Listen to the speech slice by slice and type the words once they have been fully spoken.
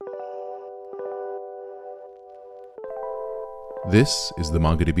This is the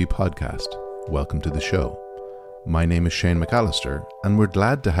MongoDB podcast. Welcome to the show. My name is Shane McAllister, and we're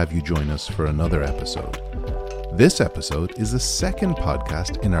glad to have you join us for another episode. This episode is the second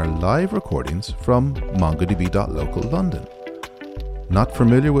podcast in our live recordings from MongoDB.local London. Not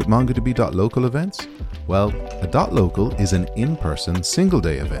familiar with MongoDB.local events? Well, a .local is an in-person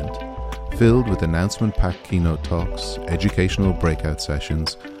single-day event filled with announcement-packed keynote talks, educational breakout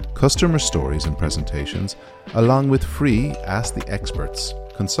sessions, customer stories and presentations, along with free Ask the Experts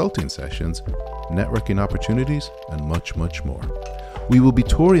consulting sessions, networking opportunities, and much, much more. We will be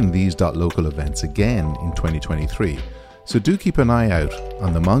touring these .local events again in 2023, so do keep an eye out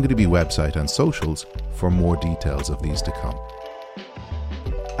on the MongoDB website and socials for more details of these to come.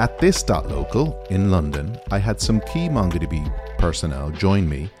 At this .local in London, I had some key MongoDB personnel join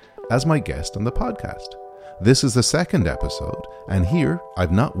me as my guest on the podcast. This is the second episode, and here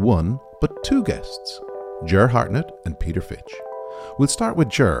I've not one, but two guests, Ger Hartnett and Peter Fitch. We'll start with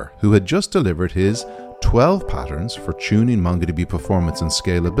Ger, who had just delivered his 12 patterns for tuning MongoDB performance and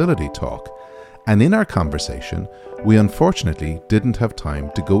scalability talk. And in our conversation, we unfortunately didn't have time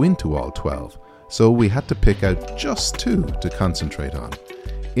to go into all 12, so we had to pick out just two to concentrate on: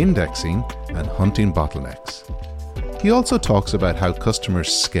 indexing and hunting bottlenecks. He also talks about how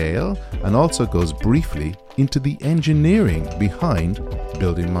customers scale and also goes briefly into the engineering behind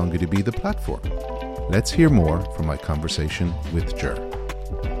building MongoDB the platform. Let's hear more from my conversation with Ger.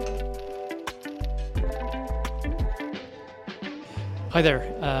 Hi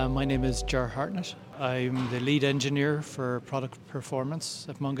there, my name is Ger Hartnett. I'm the lead engineer for product performance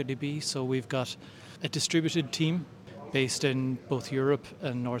at MongoDB. So we've got a distributed team based in both Europe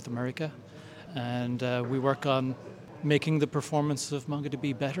and North America. And we work on making the performance of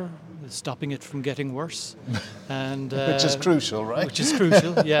MongoDB better, stopping it from getting worse. And which is crucial, right? Which is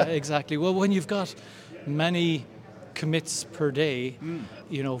crucial, yeah, exactly. Well, when you've got many commits per day,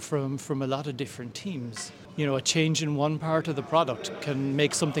 from a lot of different teams, a change in one part of the product can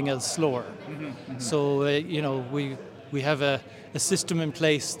make something else slower. Mm-hmm. So, we have a system in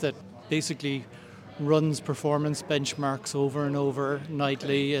place that basically runs performance benchmarks over and over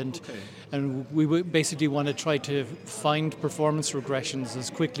nightly, and we basically want to try to find performance regressions as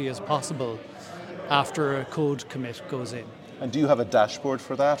quickly as possible after a code commit goes in. And do you have a dashboard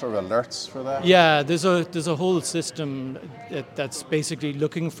for that or alerts for that? Yeah, there's a whole system that's basically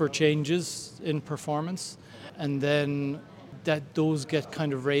looking for changes in performance, and then those get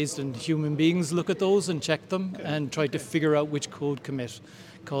kind of raised, and human beings look at those and check them and try to figure out which code commit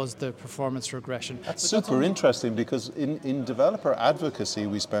caused the performance regression. That's super interesting, because in developer advocacy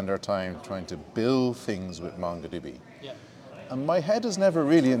we spend our time trying to build things with MongoDB. Yeah. And my head is never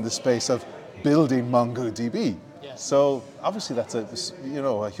really in the space of building MongoDB. Yeah. So obviously that's a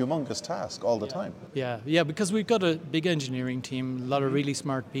humongous task all the time. Yeah, because we've got a big engineering team, a lot of really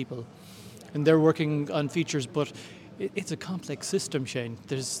smart people, and they're working on features, but it's a complex system, Shane.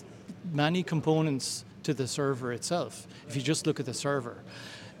 There's many components to the server itself, if you just look at the server.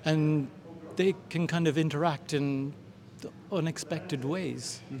 And they can kind of interact in unexpected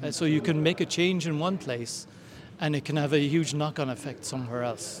ways. Mm-hmm. So you can make a change in one place, and it can have a huge knock-on effect somewhere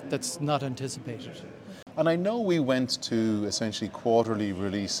else that's not anticipated. And I know we went to essentially quarterly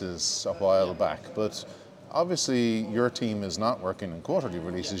releases a while back, but obviously your team is not working on quarterly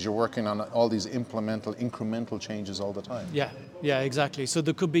releases. You're working on all these incremental changes all the time. Yeah, exactly. So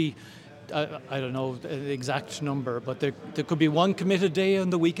there could be, I don't know the exact number, but there could be one commit a day on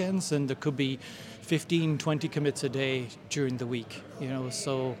the weekends, and there could be 15, 20 commits a day during the week.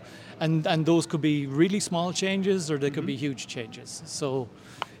 So, and those could be really small changes, or they could be huge changes. So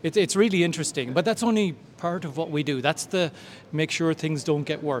it's really interesting, but that's only part of what we do. That's the make sure things don't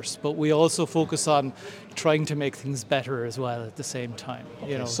get worse, but we also focus on trying to make things better as well at the same time.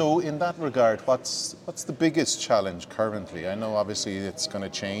 Okay. So in that regard, what's the biggest challenge currently? I know obviously it's going to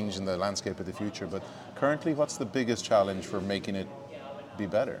change in the landscape of the future, but currently what's the biggest challenge for making it be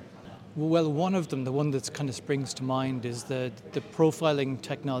better? Well, one of them, the one that kind of springs to mind, is the profiling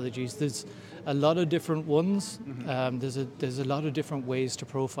technologies. There's a lot of different ones. Mm-hmm. There's a lot of different ways to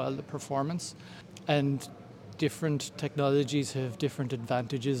profile the performance, and different technologies have different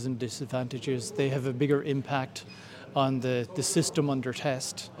advantages and disadvantages. They have a bigger impact on the system under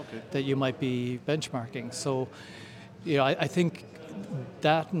test that you might be benchmarking. So, I think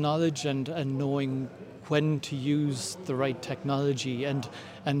that knowledge and knowing when to use the right technology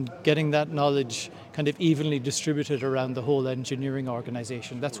and getting that knowledge kind of evenly distributed around the whole engineering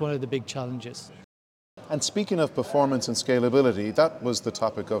organization. That's one of the big challenges. And speaking of performance and scalability, that was the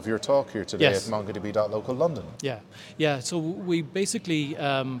topic of your talk here today. Yes. At MongoDB.local London. Yeah. So we basically,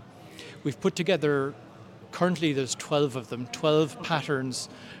 we've put together currently there's 12 of them, 12 patterns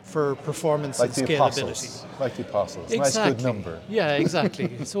for performance Like and the scalability. apostles. Like the apostles. Exactly. Nice, good number. Yeah,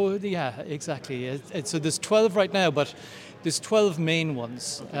 exactly. So exactly. So there's 12 right now, but there's 12 main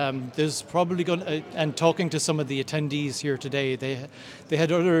ones. There's probably going to, and talking to some of the attendees here today, they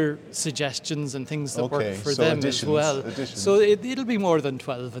had other suggestions and things that work for them as well. Additions. So it'll be more than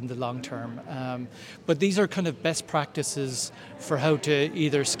 12 in the long term. But these are kind of best practices for how to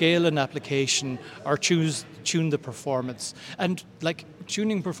either scale an application or tune the performance. And like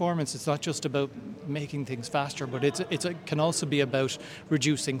tuning performance, it's not just about making things faster, but it can also be about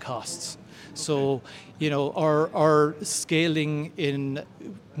reducing costs. So, or scaling in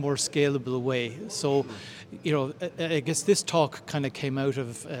more scalable way. So, I guess this talk kind of came out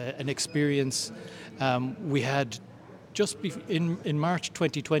of an experience we had just in March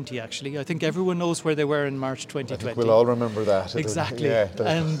 2020, actually. I think everyone knows where they were in March 2020. I think we'll all remember that. Exactly. Yeah.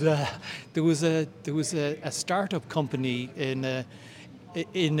 And there was a startup company in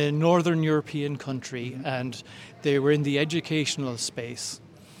a northern European country, and they were in the educational space.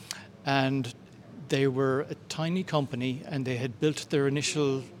 And they were a tiny company, and they had built their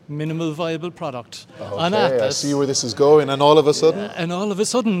initial minimal viable product on Atlas. I see where this is going, and all of a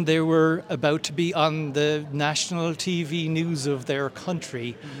sudden? They were about to be on the national TV news of their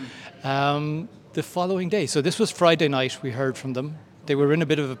country the following day. So this was Friday night, we heard from them. They were in a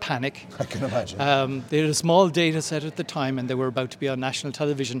bit of a panic. I can imagine. They had a small data set at the time, and they were about to be on national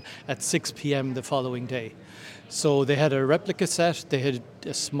television at 6 p.m. the following day. So they had a replica set, they had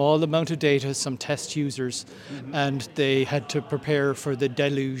a small amount of data, some test users, and they had to prepare for the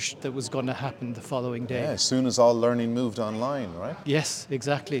deluge that was going to happen the following day. Yeah, as soon as all learning moved online, right? Yes,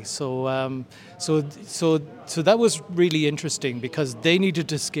 exactly. So that was really interesting because they needed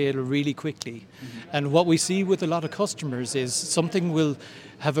to scale really quickly. And what we see with a lot of customers is something will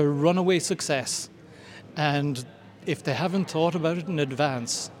have a runaway success, and if they haven't thought about it in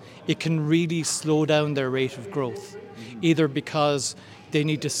advance, it can really slow down their rate of growth, either because they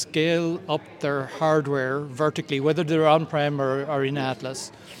need to scale up their hardware vertically, whether they're on-prem or in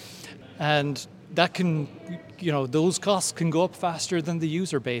Atlas, and that can, those costs can go up faster than the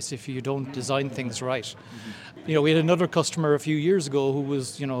user base if you don't design things right. We had another customer a few years ago who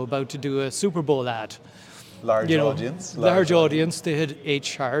was, about to do a Super Bowl ad. Large audience. Large audience. They had 8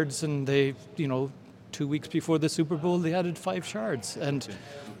 shards, and they, 2 weeks before the Super Bowl, they added 5 shards. And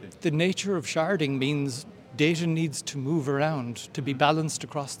the nature of sharding means data needs to move around to be balanced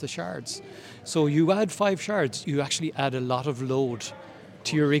across the shards. So you add 5 shards, you actually add a lot of load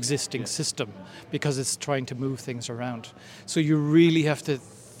to your existing system because it's trying to move things around. So you really have to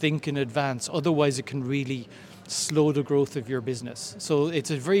think in advance, otherwise it can really slow the growth of your business. So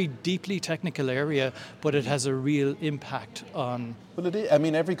it's a very deeply technical area, but it has a real impact on... Well, it is. I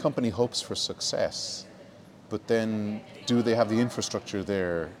mean, every company hopes for success, but then do they have the infrastructure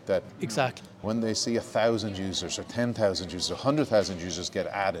there that exactly when they see 1,000 users or 10,000 users or 100,000 users get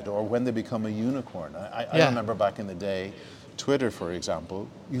added, or when they become a unicorn? I remember back in the day, Twitter, for example,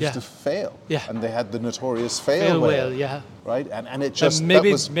 used to fail. Yeah. And they had the notorious fail whale. Yeah. Right? And it just...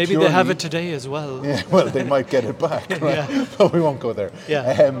 maybe they have it today as well. Yeah, well, they might get it back, right? Yeah. But we won't go there.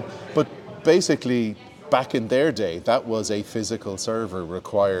 Yeah. But basically, back in their day, that was a physical server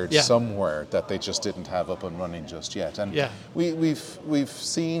required somewhere that they just didn't have up and running just yet. And we've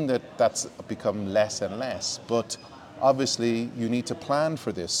seen that that's become less and less, but obviously you need to plan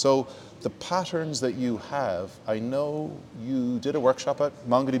for this. So the patterns that you have, I know you did a workshop at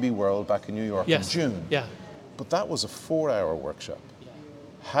MongoDB World back in New York in June. Yeah. But that was a 4-hour workshop.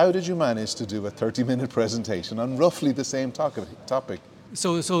 How did you manage to do a 30-minute presentation on roughly the same topic?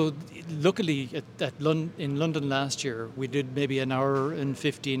 So luckily in London last year, we did maybe an hour and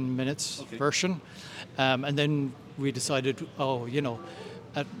 15 minutes version. And then we decided,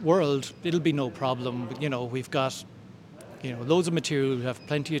 at World, it'll be no problem. We've got loads of material, we have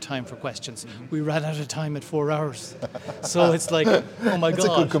plenty of time for questions. We ran out of time at 4 hours. So it's like, oh my God. It's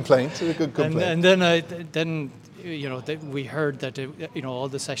a good complaint. And then we heard that all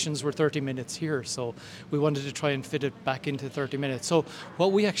the sessions were 30 minutes here, so we wanted to try and fit it back into 30 minutes. So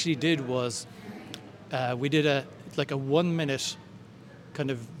what we actually did was we did a 1 minute kind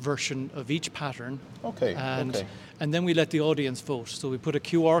of version of each pattern. And then we let the audience vote. So we put a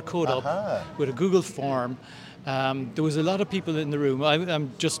QR code up with a Google form. There was a lot of people in the room.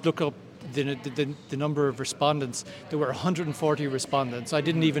 I'm just look up the number of respondents. There were 140 respondents. I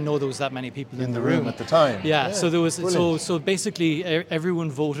didn't even know there was that many people in the room at the time. Yeah. So there was so basically everyone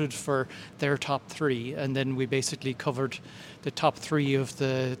voted for their top 3, and then we basically covered the top 3 of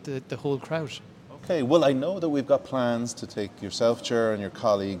the whole crowd. Okay, well, I know that we've got plans to take yourself, Ger, and your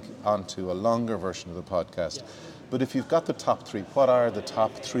colleague onto a longer version of the podcast. But if you've got the top three, what are the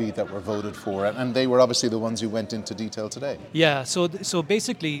top three that were voted for? And they were obviously the ones you went into detail today. Yeah, so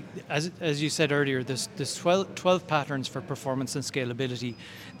basically, as you said earlier, there's 12 patterns for performance and scalability.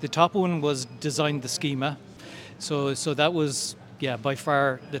 The top one was design the schema. So that was, by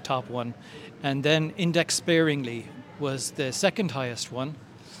far the top one. And then index sparingly was the second highest one.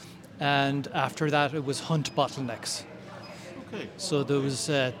 And after that, it was hunt bottlenecks. Okay. So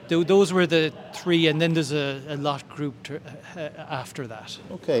those were the three, and then there's a lot grouped after that.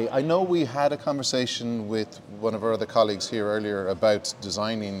 Okay, I know we had a conversation with one of our other colleagues here earlier about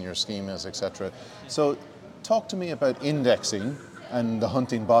designing your schemas, etc. So talk to me about indexing and the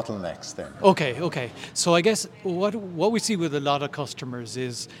hunting bottlenecks then. Okay. So I guess what we see with a lot of customers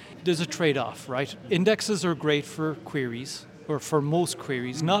is there's a trade-off, right? Indexes are great for queries, or for most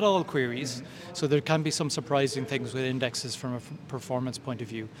queries, not all queries. So there can be some surprising things with indexes from a performance point of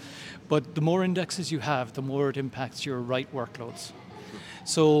view. But the more indexes you have, the more it impacts your write workloads.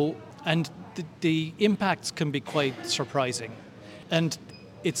 So, and the impacts can be quite surprising. And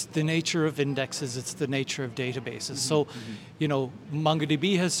it's the nature of indexes, it's the nature of databases. So,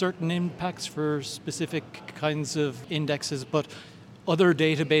 MongoDB has certain impacts for specific kinds of indexes, but other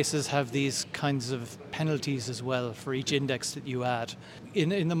databases have these kinds of penalties as well for each index that you add. In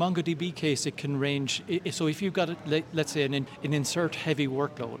the MongoDB case, it can range. So if you've got, let's say, an insert-heavy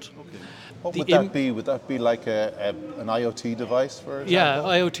workload. Okay. What would that be? Would that be like an IoT device, for example? Yeah,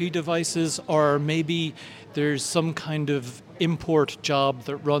 IoT devices, or maybe there's some kind of import job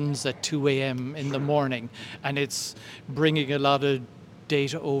that runs at 2 a.m. in the morning, and it's bringing a lot of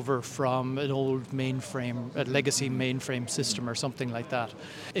data over from an old mainframe, a legacy mainframe system or something like that.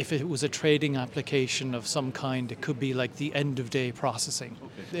 If it was a trading application of some kind, it could be like the end of day processing,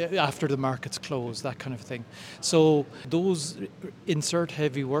 after the markets close, that kind of thing. So those insert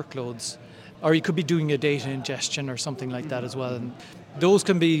heavy workloads, or you could be doing a data ingestion or something like that as well. And those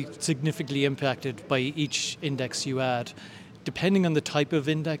can be significantly impacted by each index you add. Depending on the type of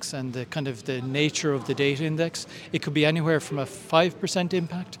index and the kind of the nature of the data index, it could be anywhere from a 5%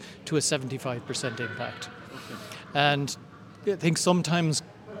 impact to a 75% impact. Okay. And I think sometimes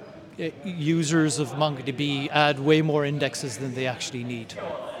users of MongoDB add way more indexes than they actually need.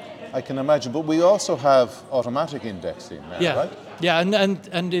 I can imagine, but we also have automatic indexing now, right? Yeah,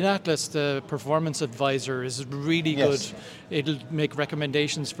 and in Atlas, the performance advisor is really good. It'll make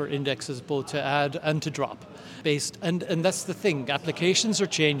recommendations for indexes both to add and to drop. And that's the thing, applications are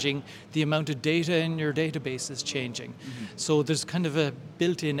changing, the amount of data in your database is changing. Mm-hmm. So there's kind of a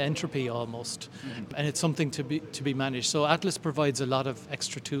built-in entropy almost, and it's something to be managed. So Atlas provides a lot of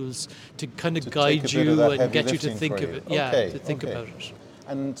extra tools to kind of guide you and get you to think of it. About it.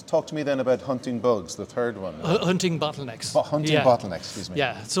 And talk to me then about hunting bugs, the third one. Hunting bottlenecks. Hunting bottlenecks, excuse me.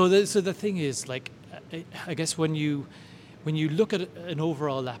 Yeah, so the thing is, like, I guess when you look at an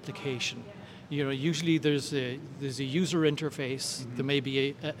overall application, usually there's a user interface, there may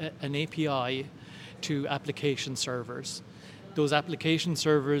be an API to application servers. Those application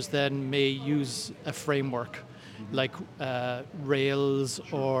servers then may use a framework like Rails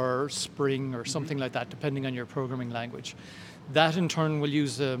or Spring or something like that, depending on your programming language. That in turn will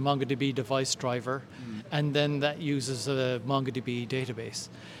use a MongoDB device driver, and then that uses a MongoDB database.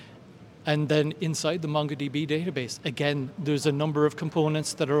 And then inside the MongoDB database, again, there's a number of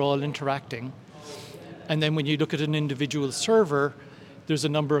components that are all interacting. And then when you look at an individual server, there's a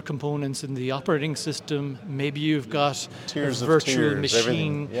number of components in the operating system. Maybe you've got a virtual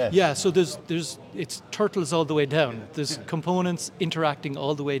machine. Yes. Yeah, so it's turtles all the way down. There's components interacting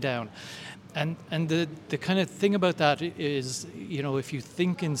all the way down. And the kind of thing about that is, if you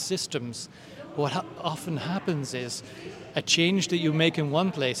think in systems, what often happens is a change that you make in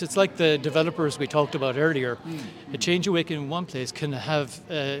one place, it's like the developers we talked about earlier, a change you make in one place can have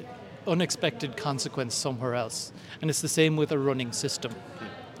an unexpected consequence somewhere else. And it's the same with a running system.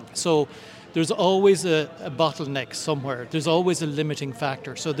 So there's always a bottleneck somewhere. There's always a limiting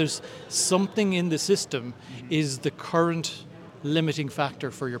factor. So there's something in the system is the current limiting factor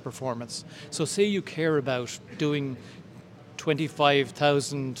for your performance. So say you care about doing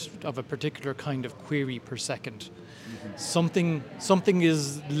 25,000 of a particular kind of query per second. Something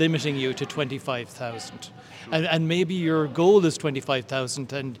is limiting you to 25,000. And maybe your goal is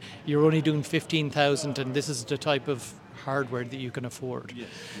 25,000 and you're only doing 15,000 and this is the type of hardware that you can afford. Yes.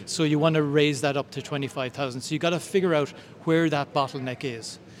 So you want to raise that up to 25,000. So you got to figure out where that bottleneck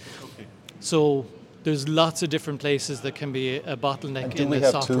is. Okay. So there's lots of different places that can be a bottleneck in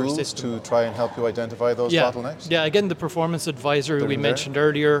the software system. Do we have tools to try and help you identify those bottlenecks? Yeah, again, the performance advisor we mentioned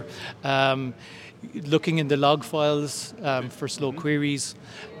earlier. looking in the log files for slow queries.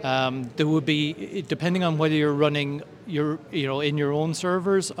 There would be, depending on whether you're running in your own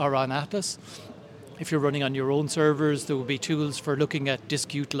servers or on Atlas. If you're running on your own servers, there will be tools for looking at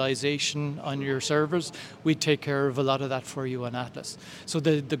disk utilization on your servers. We take care of a lot of that for you on Atlas. So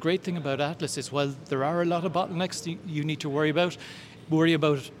the great thing about Atlas is, while there are a lot of bottlenecks you need to worry about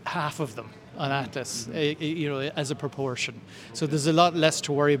half of them on Atlas, as a proportion. So there's a lot less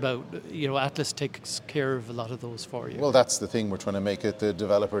to worry about. Atlas takes care of a lot of those for you. Well, that's the thing. We're trying to make it the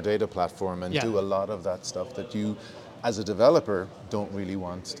developer data platform and do a lot of that stuff that you, as a developer, don't really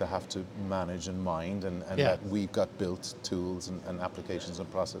want to have to manage and mind, and that we've got built tools and applications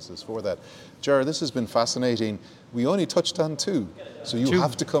and processes for that. Ger, this has been fascinating. We only touched on 2, so you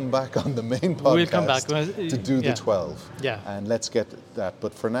have to come back on the main podcast we'll come back. to do the 12. Yeah. And let's get that.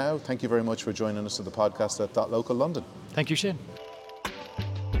 But for now, thank you very much for joining us at the podcast at .local London. Thank you, Shane.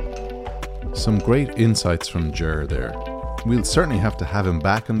 Some great insights from Ger there. We'll certainly have to have him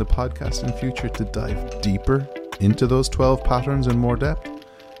back on the podcast in future to dive deeper into those 12 patterns in more depth.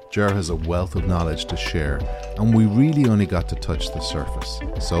 Ger has a wealth of knowledge to share, and we really only got to touch the surface,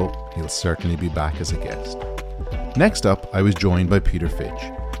 so he'll certainly be back as a guest. Next up, I was joined by Peter Fitch,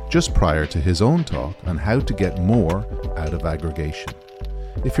 just prior to his own talk on how to get more out of aggregation.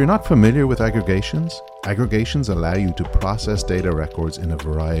 If you're not familiar with aggregations, aggregations allow you to process data records in a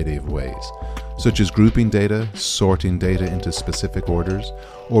variety of ways, such as grouping data, sorting data into specific orders,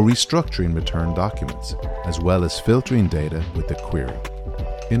 or restructuring returned documents, as well as filtering data with a query.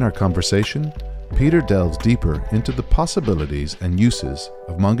 In our conversation, Peter delves deeper into the possibilities and uses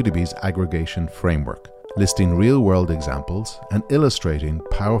of MongoDB's aggregation framework, listing real-world examples and illustrating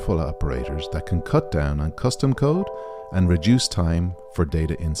powerful operators that can cut down on custom code and reduce time for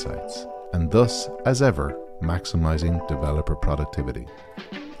data insights, and thus, as ever, maximizing developer productivity.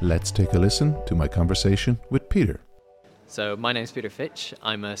 Let's take a listen to my conversation with Peter. So my name's Peter Fitch.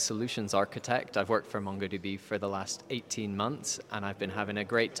 I'm a solutions architect. I've worked for MongoDB for the last 18 months, and I've been having a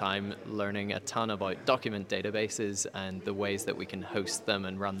great time learning a ton about document databases and the ways that we can host them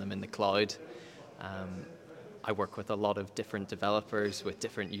and run them in the cloud. I work with a lot of different developers with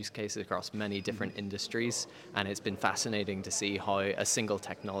different use cases across many different industries, and it's been fascinating to see how a single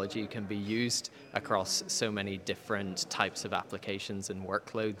technology can be used across so many different types of applications and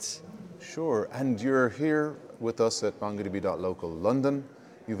workloads. Sure, and you're here with us at MongoDB.local London.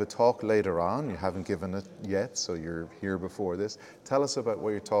 You have a talk later on. You haven't given it yet, so you're here before this. Tell us about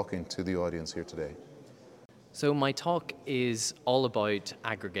what you're talking to the audience here today. So my talk is all about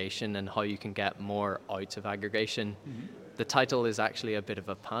aggregation and how you can get more out of aggregation. The title is actually a bit of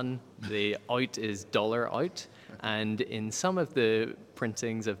a pun. The out is $out, and in some of the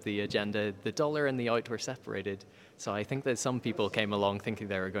printings of the agenda, the dollar and the out were separated. So I think that some people came along thinking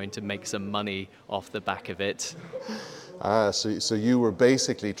they were going to make some money off the back of it. So you were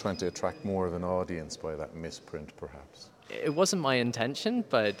basically trying to attract more of an audience by that misprint, perhaps? It wasn't my intention,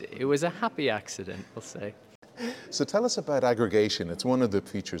 but it was a happy accident, we'll say. So tell us about aggregation. It's one of the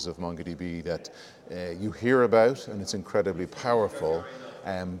features of MongoDB that you hear about, and it's incredibly powerful.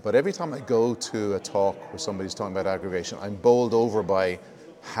 But every time I go to a talk where somebody's talking about aggregation, I'm bowled over by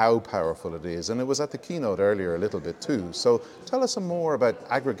how powerful it is. And it was at the keynote earlier a little bit too. So tell us some more about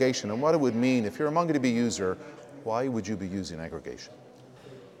aggregation and what it would mean. If you're a MongoDB user, why would you be using aggregation?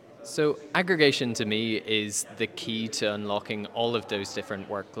 So aggregation to me is the key to unlocking all of those different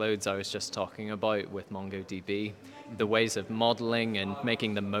workloads I was just talking about with MongoDB. The ways of modeling and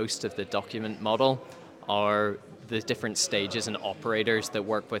making the most of the document model are the different stages and operators that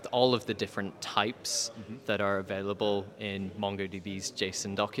work with all of the different types that are available in MongoDB's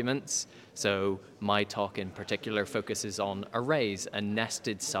JSON documents. So my talk in particular focuses on arrays and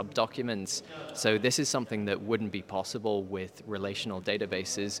nested subdocuments. So this is something that wouldn't be possible with relational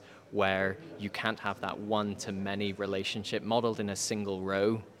databases, where you can't have that one-to-many relationship modeled in a single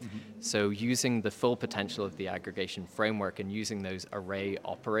row. So using the full potential of the aggregation framework and using those array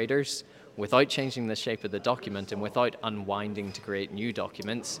operators without changing the shape of the document and without unwinding to create new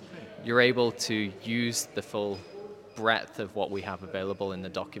documents, you're able to use the full breadth of what we have available in the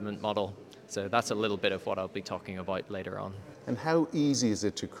document model. So that's a little bit of what I'll be talking about later on. And how easy is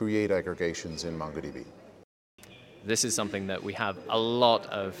it to create aggregations in MongoDB? This is something that we have a lot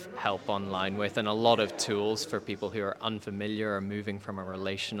of help online with, and a lot of tools for people who are unfamiliar or moving from a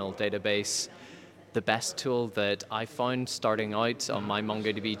relational database. The best tool that I found starting out on my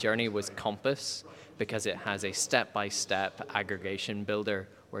MongoDB journey was Compass, because it has a step-by-step aggregation builder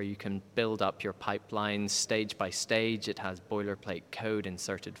where you can build up your pipelines stage by stage. It has boilerplate code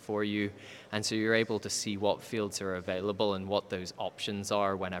inserted for you. And so you're able to see what fields are available and what those options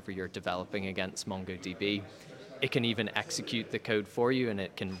are whenever you're developing against MongoDB. It can even execute the code for you, and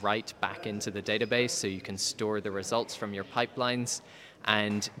it can write back into the database so you can store the results from your pipelines.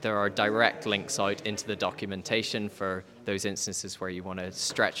 And there are direct links out into the documentation for those instances where you want to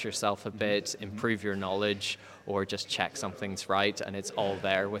stretch yourself a bit, improve your knowledge, or just check something's right, and it's all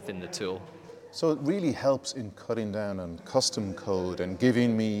there within the tool. So it really helps in cutting down on custom code and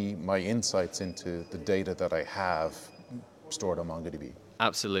giving me my insights into the data that I have stored on MongoDB.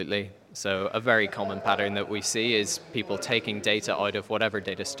 Absolutely. So a very common pattern that we see is people taking data out of whatever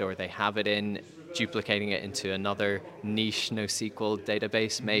data store they have it in, duplicating it into another niche NoSQL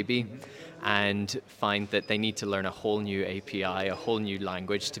database maybe, and find that they need to learn a whole new API, a whole new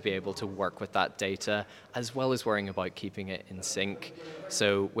language to be able to work with that data, as well as worrying about keeping it in sync.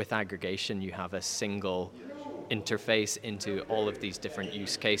 So with aggregation, you have a single interface into all of these different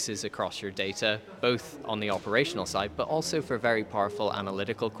use cases across your data, both on the operational side, but also for very powerful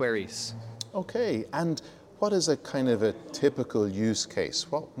analytical queries. Okay, and what is a kind of a typical use case?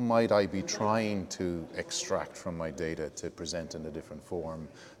 What might I be trying to extract from my data to present in a different form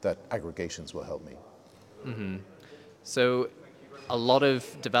that aggregations will help me? So a lot of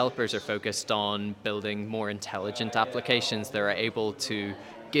developers are focused on building more intelligent applications that are able to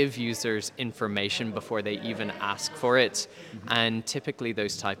give users information before they even ask for it. And typically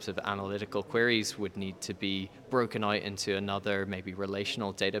those types of analytical queries would need to be broken out into another maybe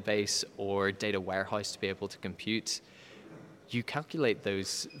relational database or data warehouse to be able to compute. You calculate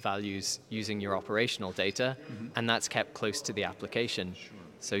those values using your operational data, and that's kept close to the application.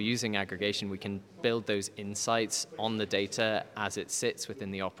 So using aggregation, we can build those insights on the data as it sits within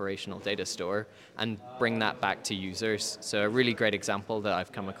the operational data store and bring that back to users. So a really great example that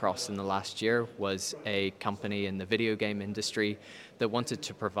I've come across in the last year was a company in the video game industry that wanted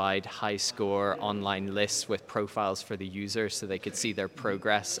to provide high score online lists with profiles for the users so they could see their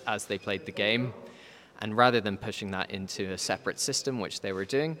progress as they played the game. And rather than pushing that into a separate system, which they were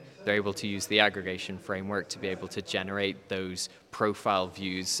doing, they're able to use the aggregation framework to be able to generate those profile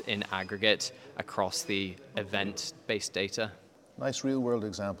views in aggregate across the event-based data. Nice real-world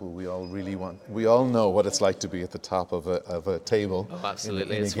example we all really want. We all know what it's like to be at the top of a table. Oh,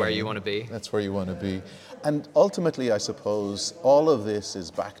 absolutely. It's where you want to be. That's where you want to be. And ultimately, I suppose, all of this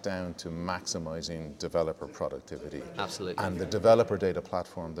is back down to maximizing developer productivity. Absolutely. And the developer data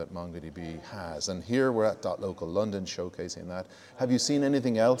platform that MongoDB has. And here we're at .local London showcasing that. Have you seen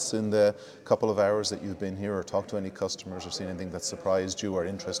anything else in the couple of hours that you've been here, or talked to any customers, or seen anything that surprised you or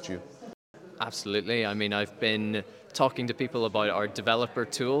interested you? Absolutely. I mean, I've been talking to people about our developer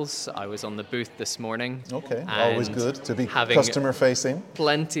tools. I was on the booth this morning. Okay, always good to be having customer facing.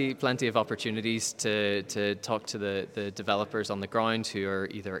 Plenty of opportunities to talk to the developers on the ground who are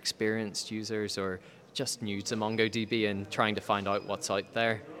either experienced users or just new to MongoDB and trying to find out what's out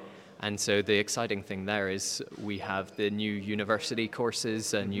there. And so the exciting thing there is we have the new university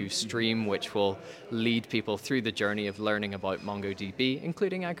courses, a new stream which will lead people through the journey of learning about MongoDB,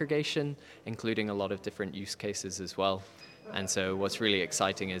 including aggregation, including a lot of different use cases as well. And so what's really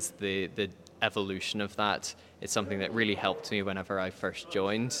exciting is the evolution of that. It's something that really helped me whenever I first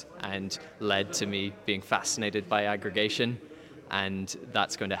joined and led to me being fascinated by aggregation. And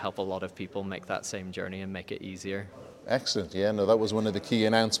that's going to help a lot of people make that same journey and make it easier. Excellent. Yeah, no, that was one of the key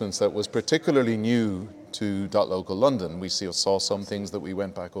announcements that was particularly new to .local London. We saw some things that we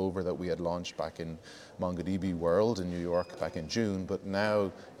went back over that we had launched back in MongoDB World in New York back in June. But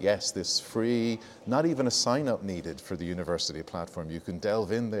now, yes, this free, not even a sign-up needed for the university platform. You can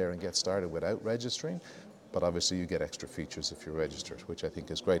delve in there and get started without registering. But obviously you get extra features if you're registered, which I think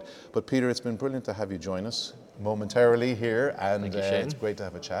is great. But Peter, it's been brilliant to have you join us momentarily here. And Thank you, Shane. It's great to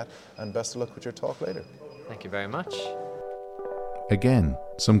have a chat. And best of luck with your talk later. Thank you very much. Again,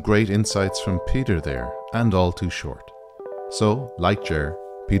 some great insights from Peter there, and all too short. So, like Ger,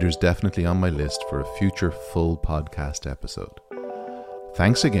 Peter's definitely on my list for a future full podcast episode.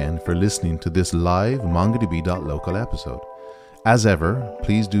 Thanks again for listening to this live MongoDB.local episode. As ever,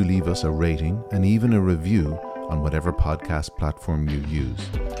 please do leave us a rating and even a review on whatever podcast platform you use.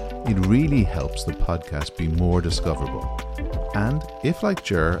 It really helps the podcast be more discoverable. And if, like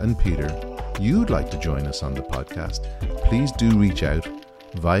Ger and Peter, you'd like to join us on the podcast, please do reach out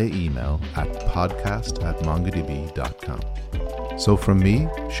via email at podcast@mongodb.com. So from me,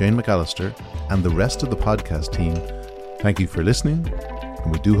 Shane McAllister, and the rest of the podcast team, thank you for listening,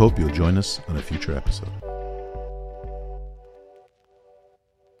 and we do hope you'll join us on a future episode.